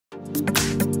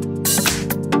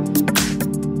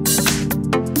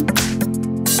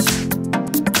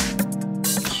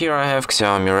Here I have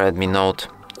XIAOMI Redmi Note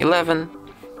 11,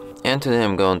 and today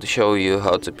I'm going to show you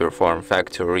how to perform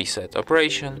factory reset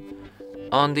operation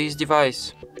on this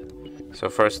device. So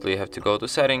firstly you have to go to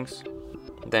settings,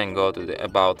 then go to the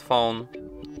about phone,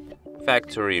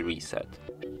 factory reset.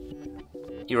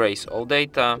 Erase all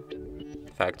data,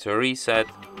 factory reset,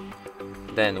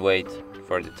 then wait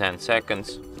for the 10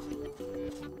 seconds.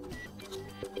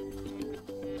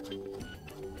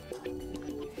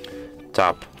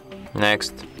 Tap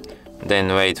next,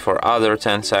 then wait for other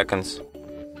 10 seconds.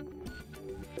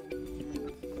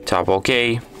 Tap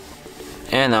OK,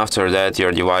 and after that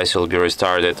your device will be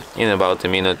restarted in about a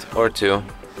minute or two.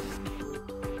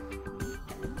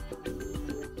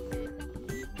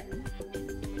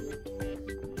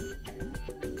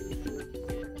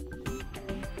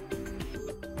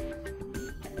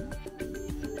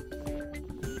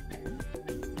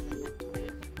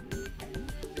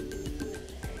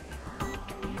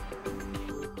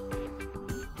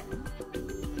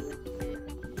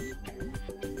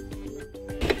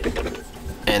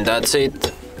 And that's it.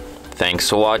 Thanks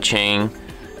for watching.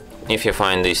 If you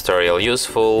find this tutorial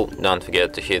useful, don't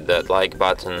forget to hit that like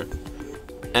button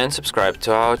and subscribe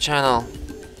to our channel.